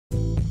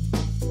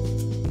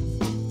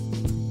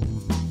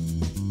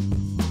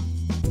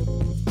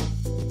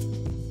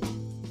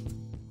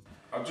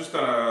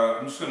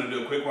I'm just going to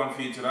do a quick one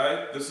for you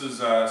today. This is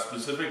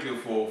specifically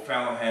for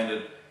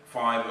Foul-Handed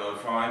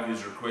 505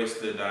 who's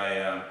requested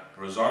a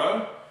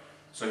risotto.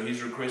 So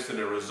he's requested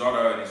a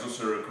risotto and he's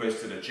also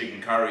requested a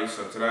chicken curry.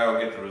 So today I'll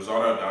get the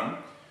risotto done.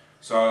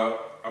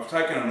 So I've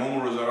taken a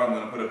normal risotto, I'm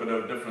going to put a bit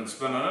of a different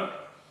spin on it.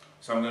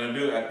 So I'm going to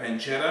do a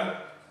pancetta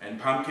and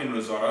pumpkin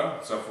risotto.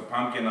 So for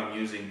pumpkin I'm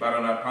using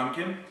butternut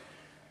pumpkin.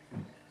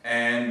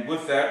 And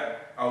with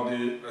that I'll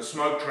do a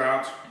smoked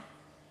trout,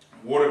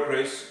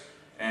 watercress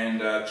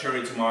and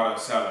cherry tomato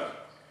salad.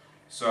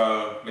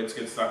 So let's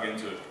get stuck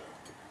into it.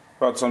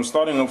 Right, so I'm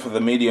starting off with the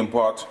medium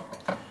pot.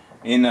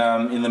 In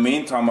the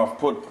meantime, I've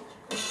put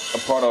a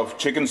pot of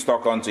chicken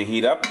stock on to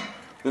heat up.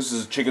 This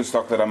is chicken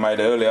stock that I made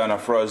earlier and I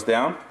froze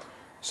down.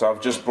 So I've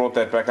just brought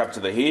that back up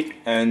to the heat,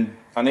 and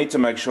I need to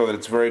make sure that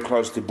it's very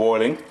close to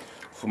boiling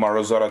for my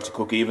risotto to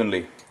cook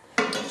evenly.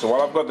 So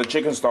while I've got the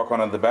chicken stock on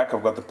at the back,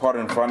 I've got the pot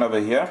in front over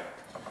here.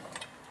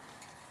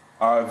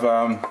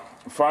 I've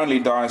finely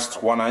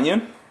diced one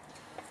onion,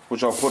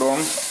 which I'll put on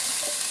to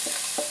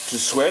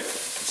sweat.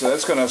 So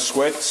that's going to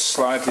sweat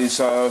slightly,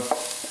 so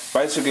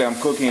basically I'm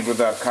cooking it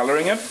without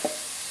colouring it.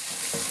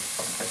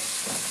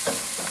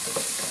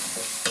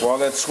 While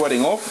that's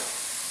sweating off,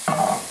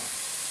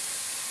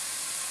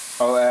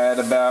 I'll add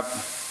about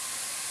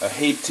a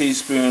heaped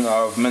teaspoon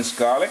of minced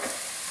garlic.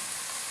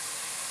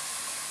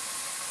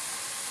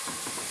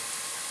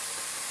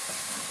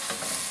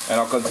 And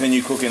I'll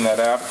continue cooking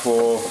that out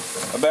for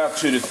about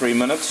 2 to 3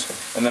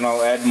 minutes, and then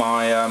I'll add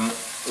my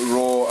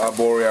raw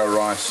arborio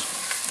rice.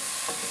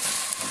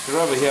 So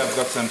over here I've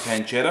got some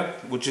pancetta,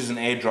 which is an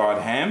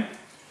air-dried ham.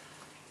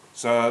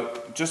 So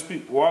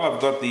while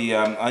I've got the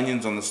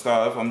onions on the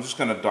stove, I'm just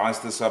going to dice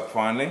this up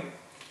finely,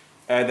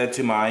 add that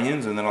to my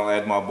onions, and then I'll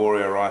add my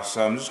arborio rice.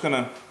 So I'm just going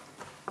to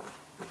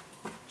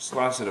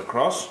slice it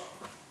across,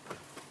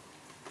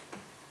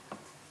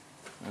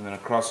 and then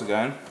across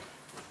again.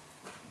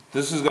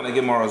 This is going to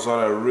give my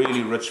risotto a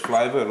really rich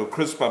flavour. It'll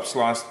crisp up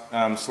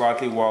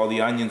slightly while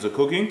the onions are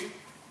cooking,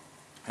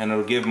 and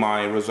it'll give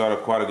my risotto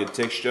quite a good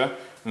texture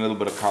and a little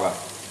bit of colour.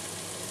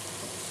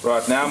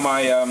 Right, now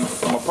my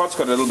pot's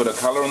got a little bit of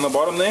colour on the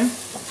bottom there.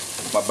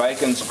 My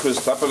bacon's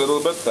crisped up a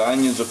little bit, the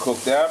onions are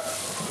cooked out.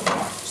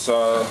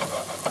 So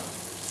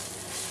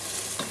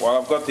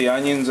while I've got the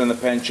onions and the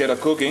pancetta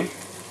cooking,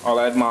 I'll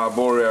add my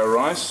arborio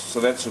rice.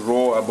 So that's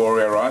raw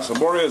arborio rice.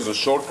 Arborio is a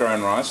short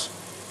grain rice,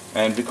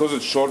 and because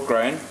it's short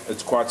grain,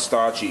 it's quite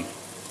starchy.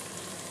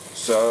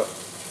 So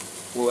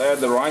we'll add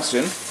the rice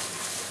in.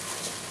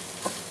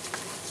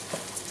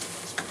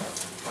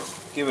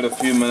 Give it a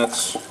few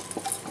minutes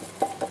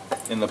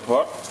in the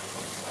pot.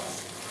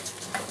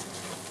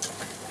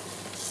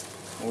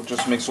 We'll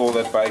just mix all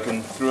that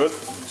bacon through it,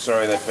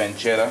 sorry, that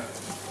pancetta.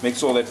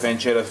 Mix all that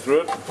pancetta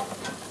through it.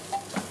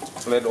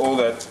 Let all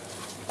that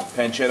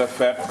pancetta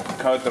fat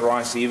coat the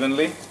rice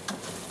evenly.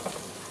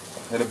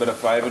 Let a bit of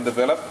flavour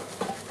develop.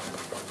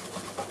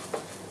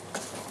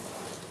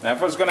 Now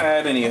if I was going to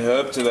add any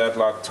herb to that,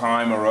 like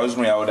thyme or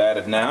rosemary, I would add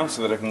it now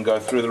so that it can go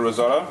through the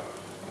risotto.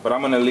 But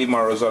I'm going to leave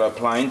my risotto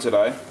plain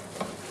today,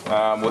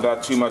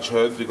 without too much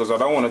herbs, because I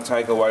don't want to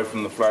take away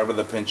from the flavour of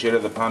the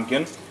pancetta, the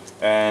pumpkin,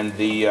 and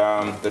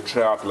the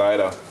trout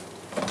later.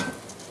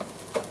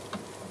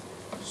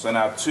 So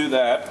now to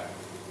that,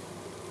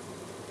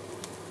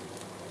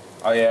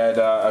 I add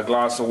a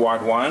glass of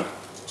white wine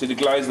to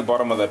deglaze the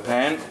bottom of the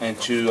pan and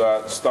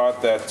to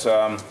start that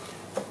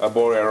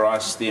arborio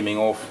rice steaming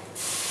off.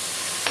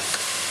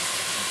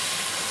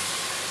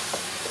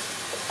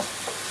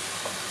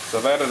 So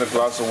I've added a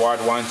glass of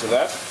white wine to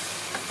that.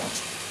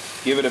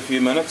 Give it a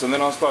few minutes, and then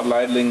I'll start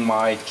ladling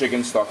my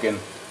chicken stock in.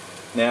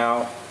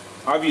 Now,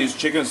 I've used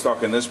chicken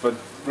stock in this, but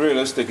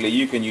realistically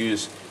you can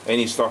use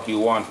any stock you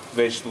want.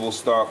 Vegetable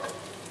stock,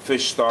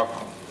 fish stock,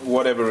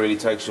 whatever really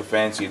takes your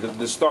fancy.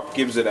 The stock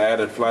gives it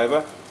added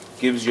flavour,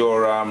 gives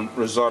your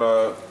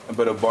risotto a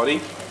bit of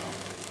body.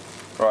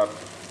 Right,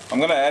 I'm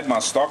going to add my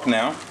stock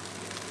now.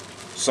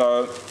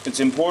 So it's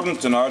important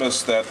to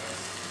notice that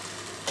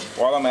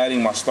while I'm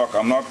adding my stock,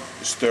 I'm not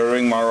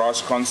stirring my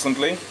rice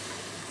constantly.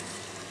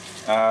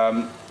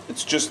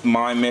 It's just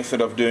my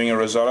method of doing a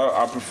risotto.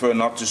 I prefer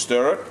not to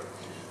stir it.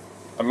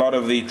 A lot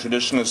of the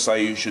traditionalists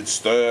say you should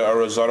stir a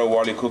risotto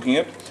while you're cooking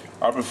it.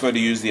 I prefer to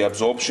use the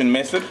absorption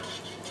method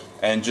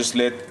and just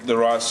let the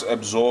rice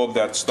absorb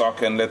that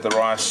stock and let the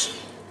rice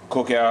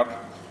cook out.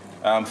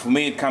 For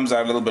me it comes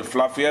out a little bit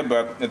fluffier,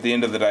 but at the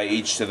end of the day,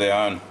 each to their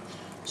own.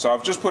 So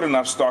I've just put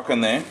enough stock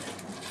in there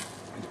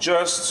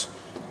just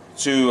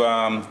to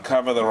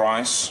cover the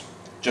rice,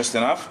 just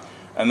enough.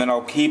 And then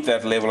I'll keep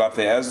that level up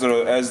there. As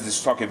the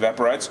stock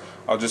evaporates,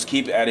 I'll just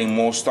keep adding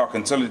more stock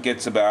until it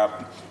gets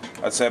about,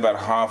 I'd say about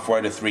halfway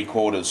to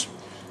 3/4.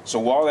 So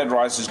while that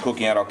rice is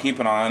cooking out, I'll keep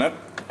an eye on it,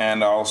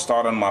 and I'll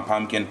start on my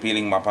pumpkin,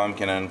 peeling my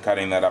pumpkin and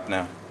cutting that up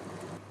now.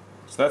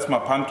 So that's my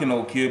pumpkin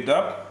all cubed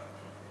up.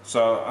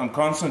 So I'm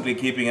constantly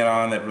keeping an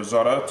eye on that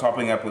risotto,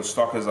 topping up with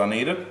stock as I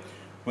need it.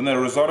 When the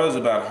risotto is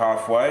about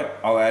halfway,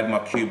 I'll add my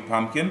cubed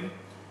pumpkin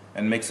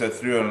and mix that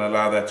through and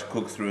allow that to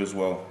cook through as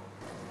well.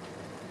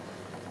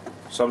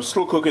 So I'm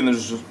still cooking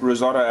this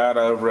risotto out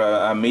over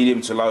a medium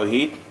to low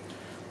heat.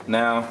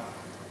 Now,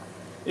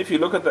 if you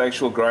look at the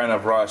actual grain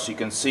of rice, you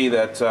can see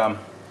that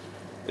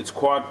it's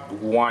quite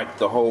white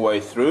the whole way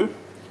through.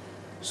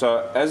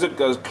 So as it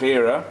goes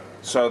clearer,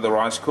 so the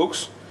rice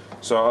cooks.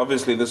 So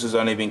obviously this has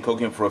only been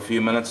cooking for a few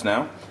minutes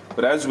now.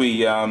 But as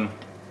we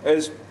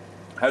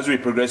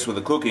progress with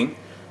the cooking,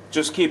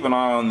 just keep an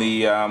eye on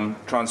the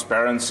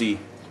transparency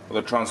or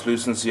the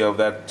translucency of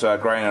that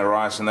grain of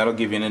rice, and that'll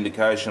give you an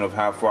indication of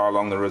how far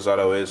along the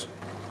risotto is.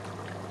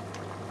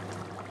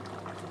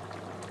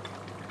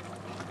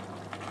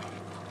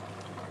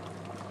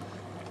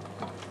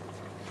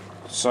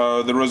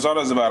 So the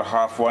risotto is about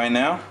halfway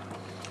now.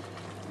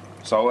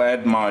 So I'll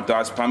add my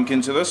diced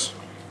pumpkin to this,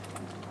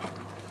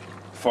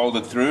 fold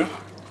it through.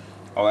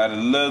 I'll add a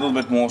little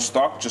bit more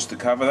stock just to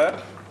cover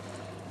that,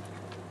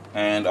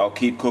 and I'll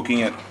keep cooking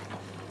it.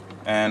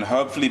 And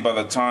hopefully by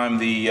the time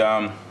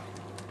the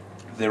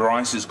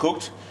rice is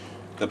cooked,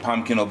 the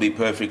pumpkin will be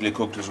perfectly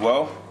cooked as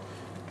well,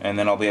 and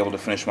then I'll be able to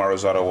finish my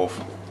risotto off.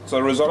 So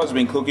the risotto's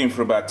been cooking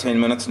for about 10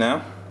 minutes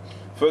now.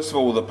 First of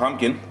all, the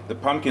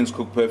pumpkin's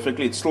cooked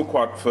perfectly. It's still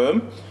quite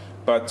firm,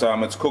 but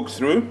it's cooked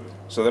through,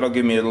 so that'll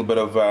give me a little bit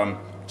of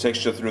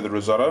texture through the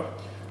risotto.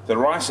 The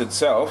rice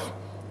itself,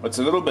 it's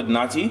a little bit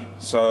nutty,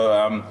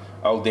 so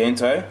al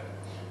dente,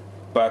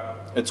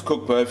 but it's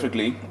cooked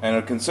perfectly, and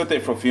it can sit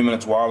there for a few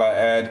minutes while I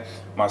add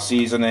my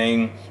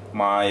seasoning,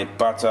 my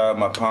butter,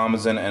 my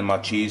parmesan, and my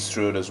cheese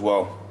through it as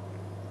well.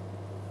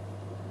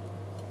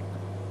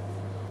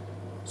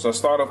 So I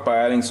start off by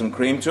adding some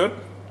cream to it.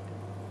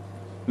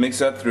 Mix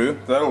that through.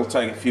 That'll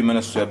take a few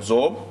minutes to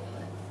absorb.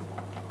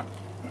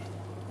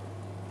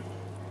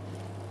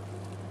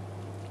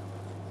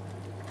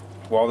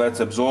 While that's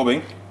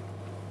absorbing,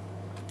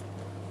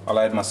 I'll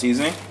add my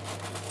seasoning.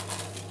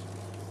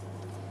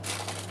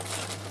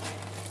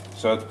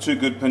 So 2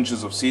 good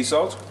pinches of sea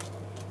salt.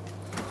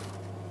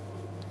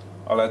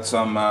 I'll add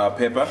some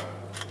pepper.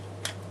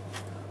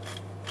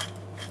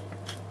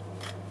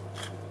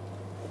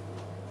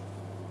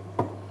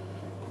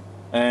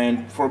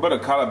 And for a bit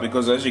of color,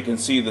 because as you can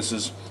see this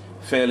is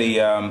fairly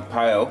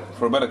pale,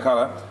 for a bit of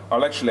color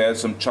I'll actually add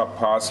some chopped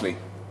parsley.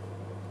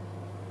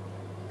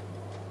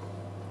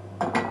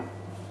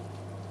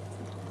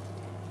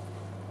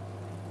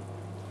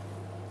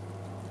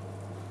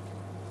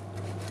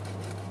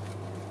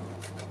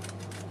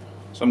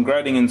 So I'm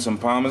grating in some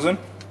parmesan,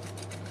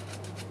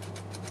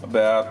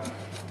 about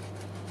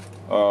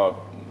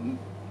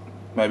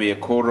maybe a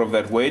quarter of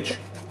that wedge,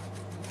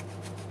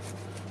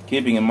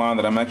 keeping in mind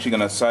that I'm actually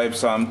going to save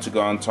some to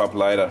go on top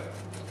later.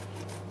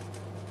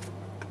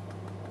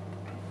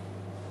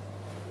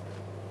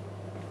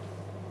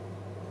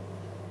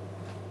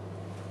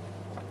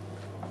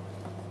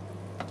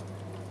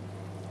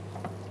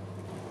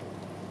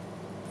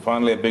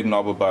 Finally, a big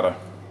knob of butter.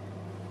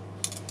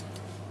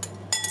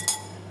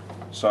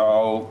 So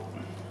I'll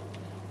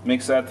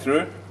mix that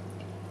through,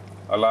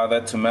 allow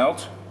that to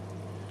melt,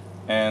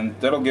 and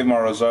that'll give my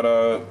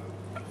risotto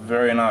a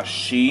very nice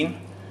sheen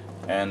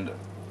and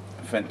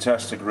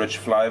fantastic rich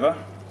flavor.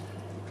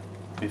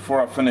 Before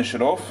I finish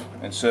it off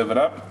and serve it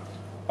up,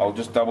 I'll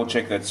just double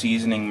check that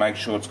seasoning, make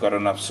sure it's got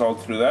enough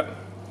salt through that,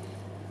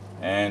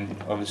 and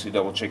obviously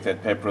double check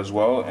that pepper as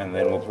well, and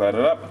then we'll plate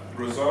it up.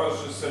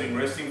 Risotto's just sitting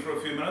resting for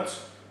a few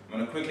minutes. I'm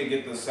going to quickly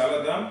get the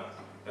salad done,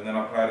 and then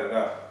I'll plate it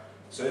up.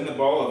 So in the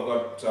bowl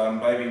I've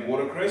got baby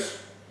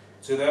watercress.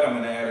 To that I'm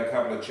going to add a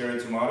couple of cherry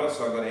tomatoes.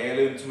 So I've got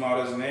heirloom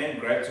tomatoes in there,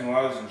 grape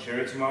tomatoes and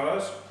cherry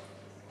tomatoes.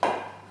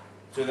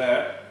 To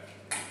that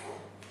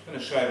I'm going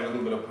to shave a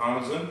little bit of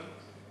parmesan.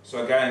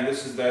 So again,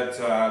 this is that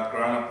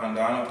grana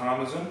padano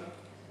parmesan.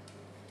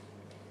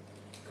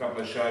 A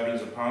couple of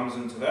shavings of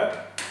parmesan to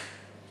that.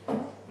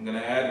 I'm going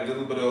to add a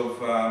little bit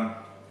of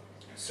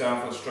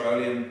South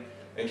Australian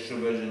extra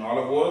virgin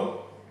olive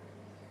oil.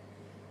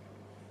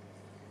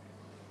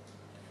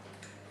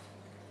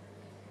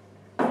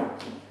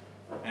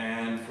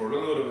 And for a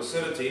little bit of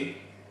acidity,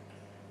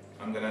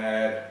 I'm going to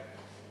add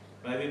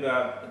maybe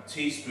about a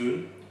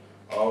teaspoon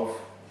of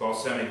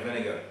balsamic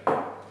vinegar.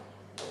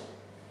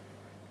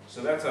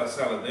 So that's our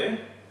salad there.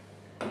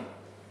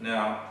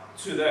 Now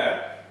to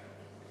that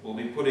we'll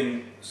be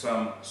putting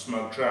some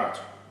smoked trout.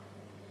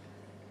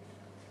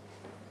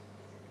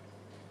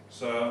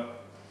 So I'm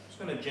just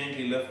going to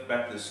gently lift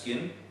back the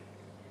skin.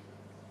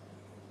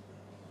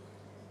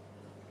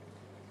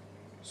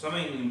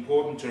 Something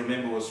important to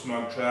remember with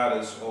smoked trout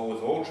is, or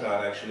with all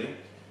trout actually,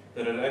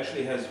 that it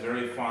actually has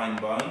very fine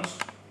bones.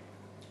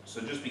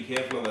 So just be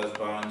careful of those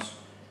bones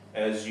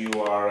as you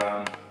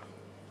are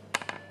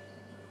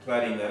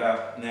plating that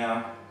up.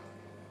 Now,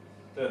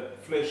 the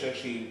flesh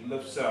actually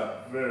lifts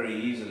out very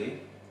easily.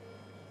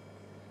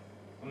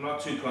 I'm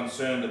not too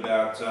concerned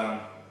about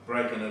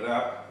breaking it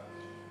up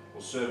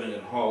or serving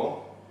it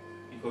whole,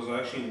 because I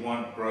actually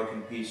want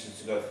broken pieces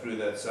to go through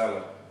that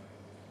salad.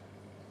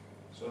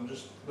 So I'm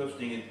just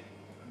lifting it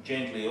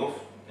gently off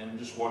and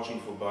just watching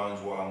for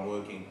bones while I'm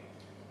working.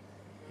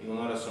 You'll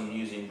notice I'm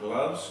using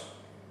gloves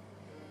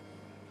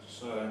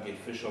so I don't get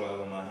fish all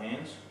over my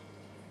hands.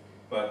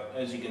 But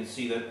as you can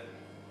see, that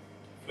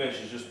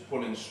flesh is just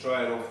pulling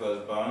straight off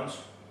those bones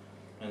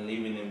and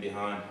leaving them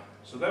behind.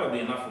 So that'll be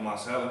enough for my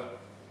salad.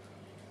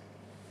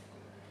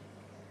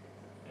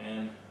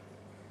 And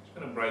just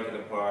going to break it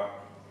apart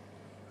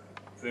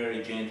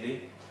very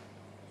gently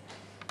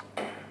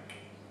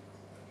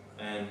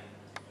and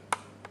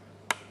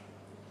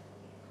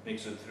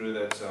mix it through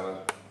that salad.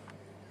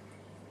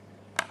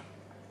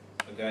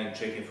 Again,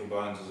 checking for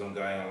bones as I'm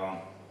going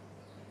along.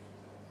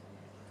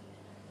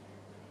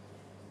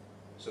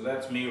 So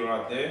that's me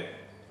right there.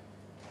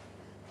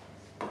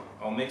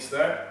 I'll mix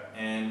that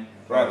and...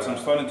 Right, so I'm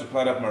starting to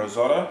plate up my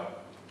risotto.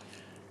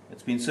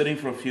 It's been sitting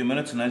for a few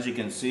minutes, and as you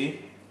can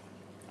see,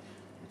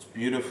 it's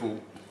beautiful,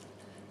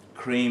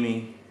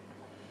 creamy.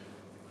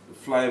 The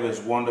flavor is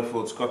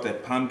wonderful. It's got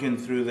that pumpkin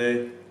through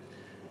there.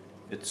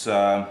 It's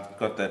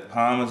got that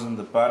parmesan,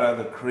 the butter,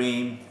 the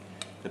cream,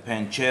 the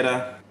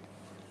pancetta.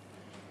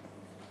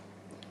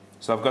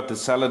 So I've got the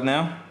salad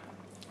now,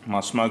 my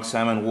smoked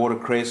salmon,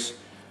 watercress,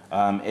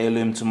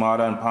 heirloom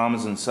tomato and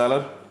parmesan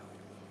salad.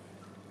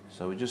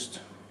 So we just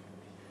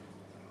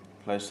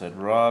place that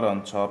right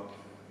on top.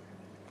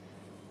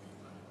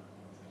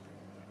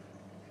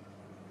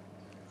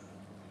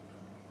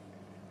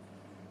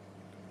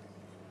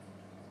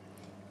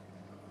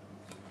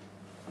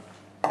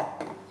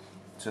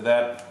 To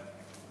that,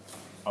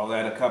 I'll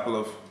add a couple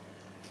of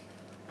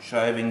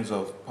shavings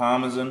of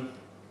parmesan.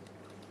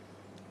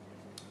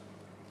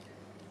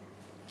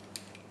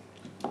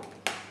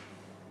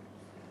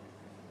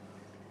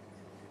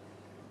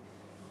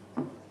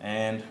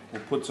 And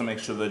we'll put some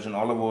extra virgin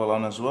olive oil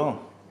on as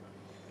well.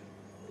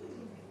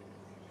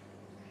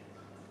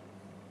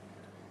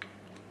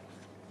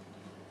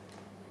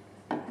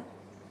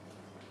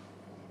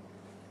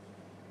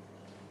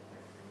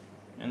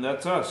 And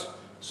that's us.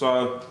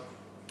 So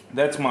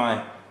that's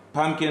my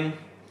pumpkin,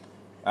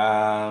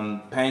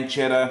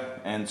 pancetta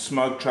and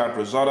smoked trout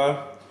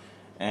risotto,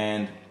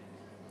 and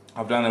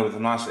I've done it with a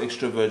nice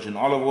extra virgin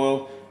olive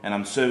oil, and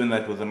I'm serving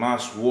that with a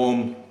nice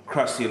warm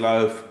crusty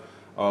loaf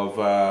of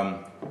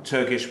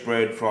Turkish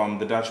bread from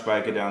the Dutch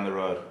baker down the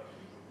road.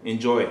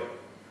 Enjoy.